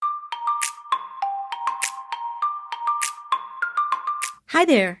Hi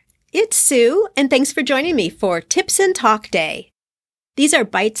there, it's Sue, and thanks for joining me for Tips and Talk Day. These are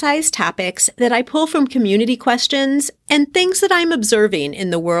bite-sized topics that I pull from community questions and things that I'm observing in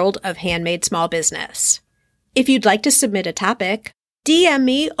the world of handmade small business. If you'd like to submit a topic, DM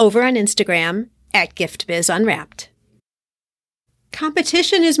me over on Instagram at GiftBizUnwrapped.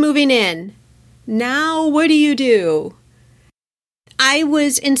 Competition is moving in. Now what do you do? I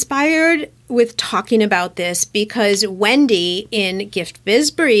was inspired with talking about this because Wendy in Gift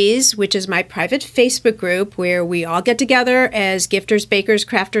Biz Breeze, which is my private Facebook group where we all get together as gifters, bakers,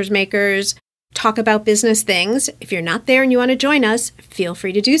 crafters, makers, talk about business things. If you're not there and you want to join us, feel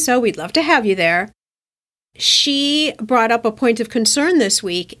free to do so. We'd love to have you there. She brought up a point of concern this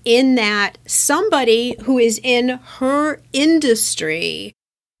week in that somebody who is in her industry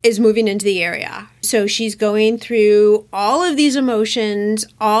is moving into the area. So she's going through all of these emotions,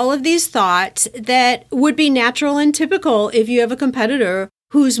 all of these thoughts that would be natural and typical if you have a competitor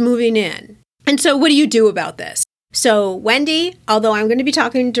who's moving in. And so what do you do about this? So Wendy, although I'm going to be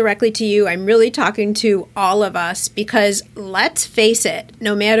talking directly to you, I'm really talking to all of us because let's face it,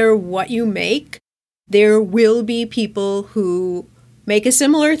 no matter what you make, there will be people who make a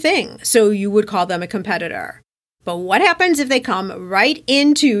similar thing. So you would call them a competitor. But what happens if they come right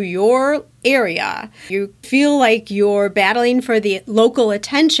into your area? You feel like you're battling for the local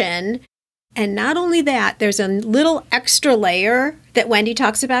attention. And not only that, there's a little extra layer that Wendy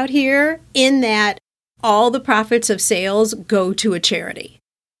talks about here in that all the profits of sales go to a charity.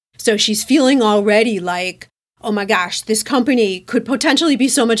 So she's feeling already like, oh my gosh, this company could potentially be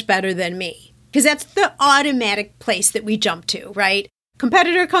so much better than me. Because that's the automatic place that we jump to, right?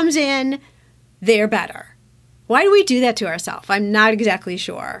 Competitor comes in, they're better. Why do we do that to ourselves? I'm not exactly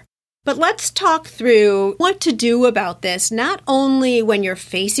sure. But let's talk through what to do about this, not only when you're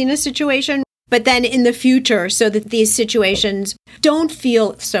facing a situation, but then in the future so that these situations don't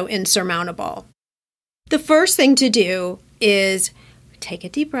feel so insurmountable. The first thing to do is take a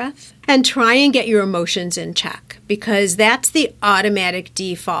deep breath and try and get your emotions in check, because that's the automatic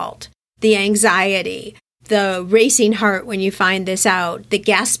default. The anxiety, the racing heart when you find this out, the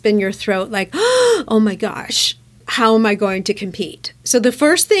gasp in your throat like, oh my gosh, how am I going to compete? So the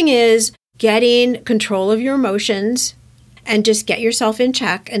first thing is getting control of your emotions and just get yourself in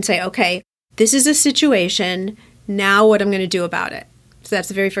check and say, okay, this is a situation. Now what I'm going to do about it. So that's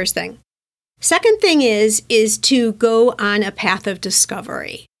the very first thing. Second thing is to go on a path of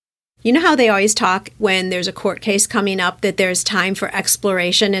discovery. You know how they always talk when there's a court case coming up that there's time for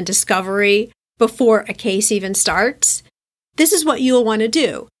exploration and discovery before a case even starts? This is what you'll want to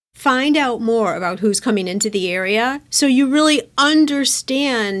do. Find out more about who's coming into the area so you really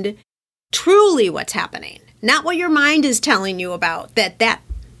understand truly what's happening. Not what your mind is telling you about, that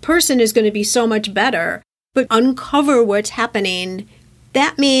person is going to be so much better, but uncover what's happening.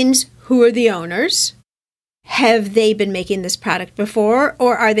 That means, who are the owners? Have they been making this product before,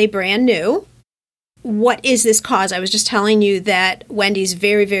 or are they brand new? What is this cause? I was just telling you that Wendy's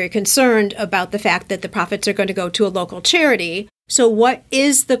very, very concerned about the fact that the profits are going to go to a local charity. So what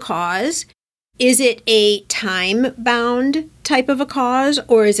is the cause? Is it a time-bound type of a cause,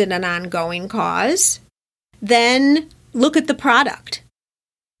 or is it an ongoing cause? Then look at the product.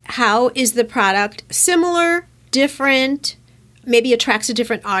 How is the product similar, different, maybe attracts a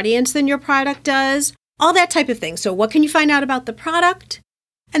different audience than your product does? All that type of thing. So what can you find out about the product?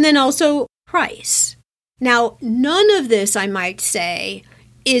 And then also price. Now, none of this, I might say,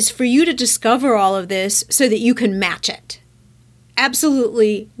 is for you to discover all of this so that you can match it.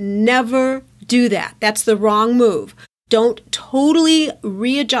 Absolutely never do that. That's the wrong move. Don't totally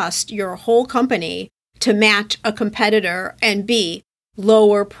readjust your whole company to match a competitor and be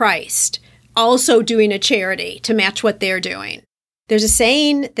lower priced. Also doing a charity to match what they're doing. There's a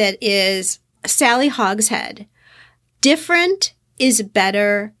saying that is Sally Hogshead, different is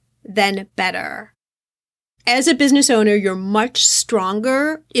better than better. As a business owner, you're much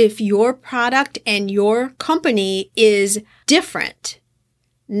stronger if your product and your company is different,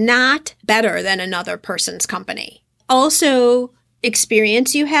 not better than another person's company. Also,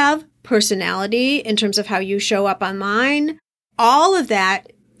 experience you have, personality in terms of how you show up online, all of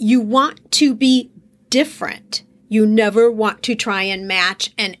that, you want to be different. You never want to try and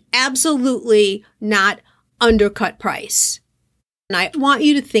match and absolutely not undercut price. And I want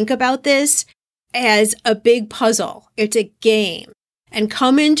you to think about this as a big puzzle. It's a game. And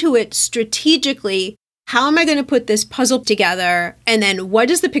come into it strategically. How am I going to put this puzzle together? And then what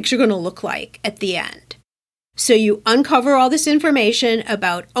is the picture going to look like at the end? So you uncover all this information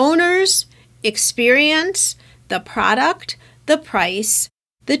about owners, experience, the product, the price,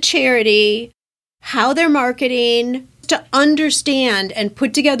 the charity, how they're marketing. to understand and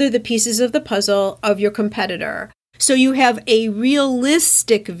put together the pieces of the puzzle of your competitor so you have a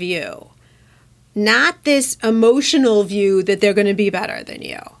realistic view, not this emotional view that they're going to be better than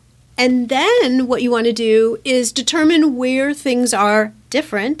you. And then what you want to do is determine where things are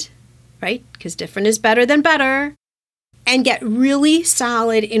different, right? Because different is better than better. And get really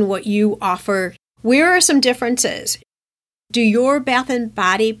solid in what you offer. Where are some differences? Do your Bath and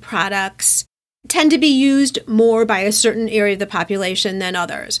Body products tend to be used more by a certain area of the population than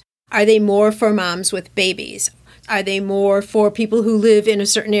others? Are they more for moms with babies? Are they more for people who live in a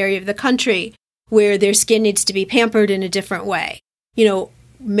certain area of the country where their skin needs to be pampered in a different way?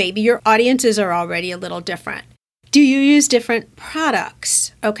 Maybe your audiences are already a little different. Do you use different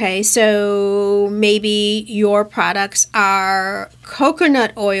products? Okay, so maybe your products are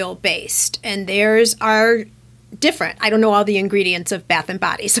coconut oil based and theirs are different. I don't know all the ingredients of Bath and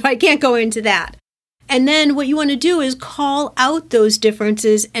Body, so I can't go into that. And then what you want to do is call out those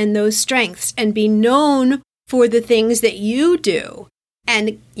differences and those strengths and be known for the things that you do.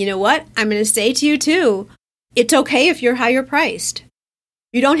 And you know what? I'm going to say to you too, it's okay if you're higher priced.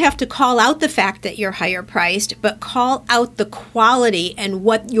 You don't have to call out the fact that you're higher priced, but call out the quality and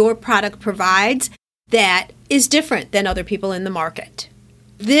what your product provides that is different than other people in the market.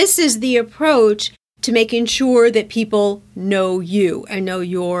 This is the approach to making sure that people know you and know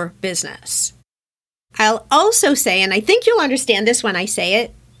your business. I'll also say, and I think you'll understand this when I say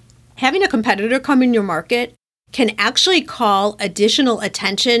it, having a competitor come in your market can actually call additional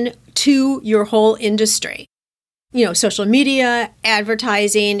attention to your whole industry. Social media,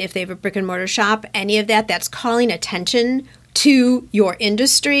 advertising, if they have a brick and mortar shop, any of that, that's calling attention to your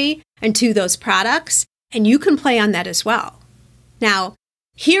industry and to those products. And you can play on that as well. Now,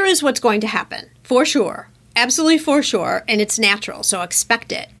 here is what's going to happen, for sure, absolutely for sure, and it's natural, so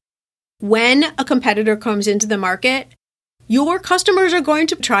expect it. When a competitor comes into the market, your customers are going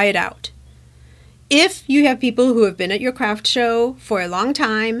to try it out. If you have people who have been at your craft show for a long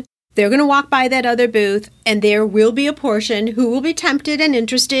time, they're going to walk by that other booth, and there will be a portion who will be tempted and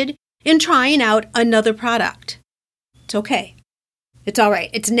interested in trying out another product. It's okay. It's all right.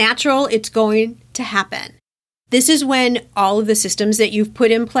 It's natural. It's going to happen. This is when all of the systems that you've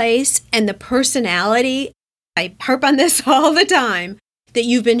put in place and the personality, I harp on this all the time, that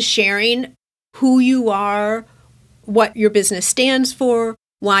you've been sharing who you are, what your business stands for,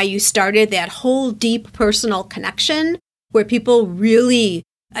 why you started, that whole deep personal connection where people really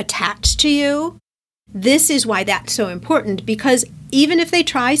attach to you. This is why that's so important, because even if they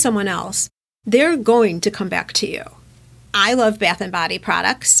try someone else, they're going to come back to you. I love Bath and Body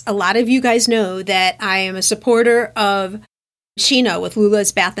products. A lot of you guys know that I am a supporter of Sheena with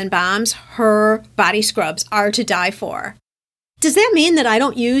Lula's Bath and Bombs. Her body scrubs are to die for. Does that mean that I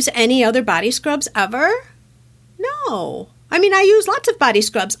don't use any other body scrubs ever? No. I use lots of body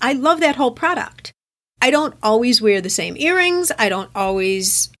scrubs. I love that whole product. I don't always wear the same earrings. I don't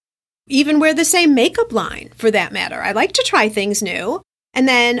always even wear the same makeup line, for that matter. I like to try things new. And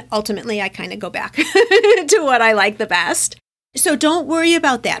then ultimately, I kind of go back to what I like the best. So don't worry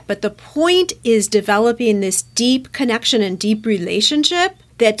about that. But the point is developing this deep connection and deep relationship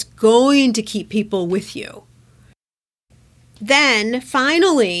that's going to keep people with you. Then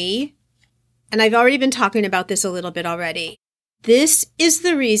finally, and I've already been talking about this a little bit already, this is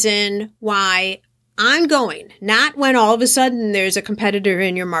the reason why ongoing, not when all of a sudden there's a competitor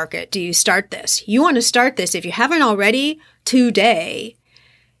in your market. Do you start this? You want to start this, if you haven't already, today.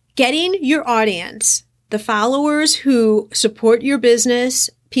 Getting your audience, the followers who support your business,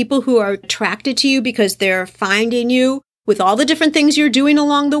 people who are attracted to you because they're finding you with all the different things you're doing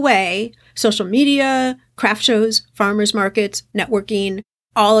along the way, social media, craft shows, farmers markets, networking,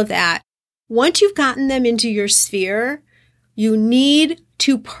 all of that. Once you've gotten them into your sphere, you need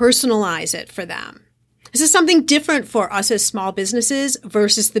to personalize it for them. This is something different for us as small businesses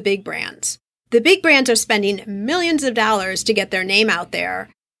versus the big brands. The big brands are spending millions of dollars to get their name out there,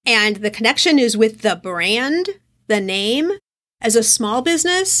 and the connection is with the brand, the name. As a small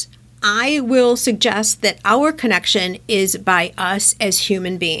business, I will suggest that our connection is by us as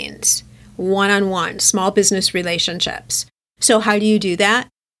human beings, one-on-one, small business relationships. So how do you do that?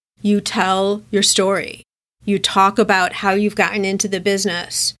 You tell your story. You talk about how you've gotten into the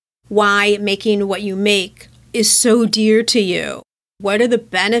business, why making what you make is so dear to you. What are the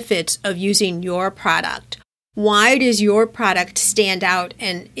benefits of using your product? Why does your product stand out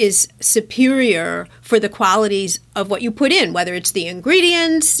and is superior for the qualities of what you put in, whether it's the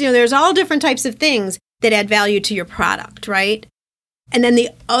ingredients, there's all different types of things that add value to your product, right? And then the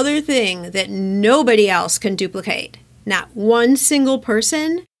other thing that nobody else can duplicate, not one single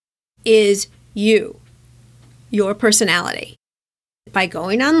person, is you. your personality. By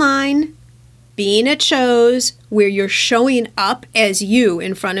going online, being at shows where you're showing up as you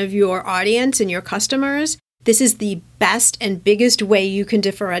in front of your audience and your customers, this is the best and biggest way you can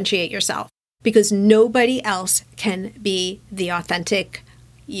differentiate yourself because nobody else can be the authentic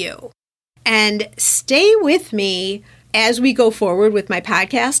you. And stay with me as we go forward with my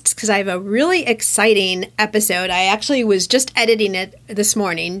podcasts because I have a really exciting episode. I actually was just editing it this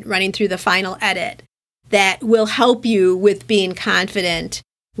morning, running through the final edit that will help you with being confident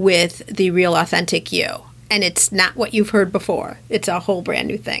with the real authentic you. And it's not what you've heard before. It's a whole brand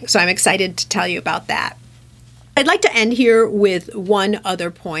new thing. So I'm excited to tell you about that. I'd like to end here with one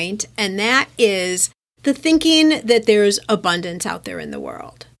other point, and that is the thinking that there's abundance out there in the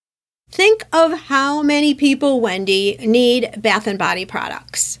world. Think of how many people, Wendy, need Bath & Body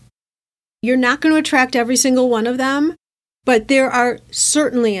products. You're not going to attract every single one of them, but there are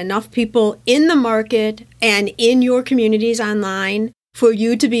certainly enough people in the market and in your communities online for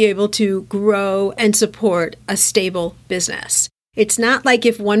you to be able to grow and support a stable business. It's not like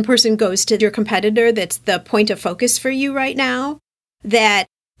if one person goes to your competitor that's the point of focus for you right now, that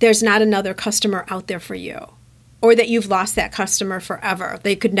there's not another customer out there for you. Or that you've lost that customer forever.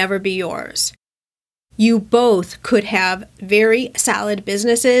 They could never be yours. You both could have very solid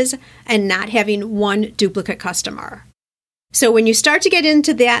businesses and not having one duplicate customer. So when you start to get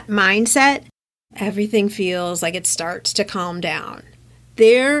into that mindset, everything feels like it starts to calm down.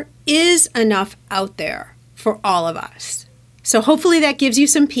 There is enough out there for all of us. So hopefully that gives you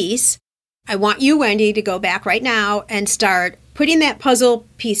some peace. I want you, Wendy, to go back right now and start putting that puzzle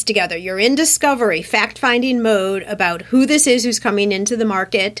piece together. You're in discovery, fact-finding mode about who this is who's coming into the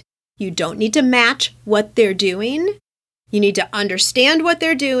market. You don't need to match what they're doing. You need to understand what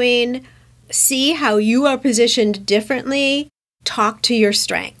they're doing, see how you are positioned differently, talk to your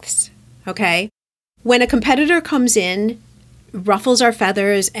strengths, okay? When a competitor comes in, ruffles our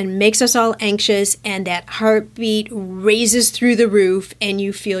feathers and makes us all anxious and that heartbeat raises through the roof and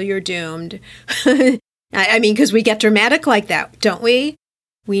you feel you're doomed. I mean, because we get dramatic like that, don't we?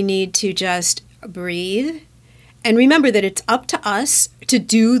 We need to just breathe and remember that it's up to us to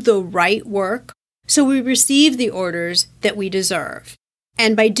do the right work so we receive the orders that we deserve.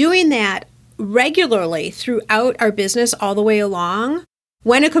 And by doing that regularly throughout our business all the way along,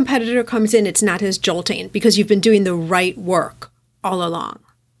 when a competitor comes in, it's not as jolting because you've been doing the right work all along.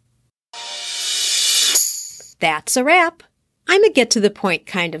 That's a wrap. I'm a get-to-the-point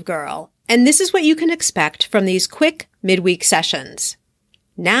kind of girl, and this is what you can expect from these quick midweek sessions.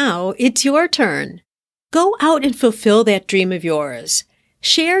 Now it's your turn. Go out and fulfill that dream of yours.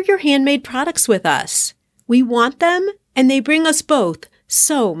 Share your handmade products with us. We want them, and they bring us both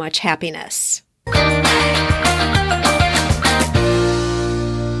so much happiness.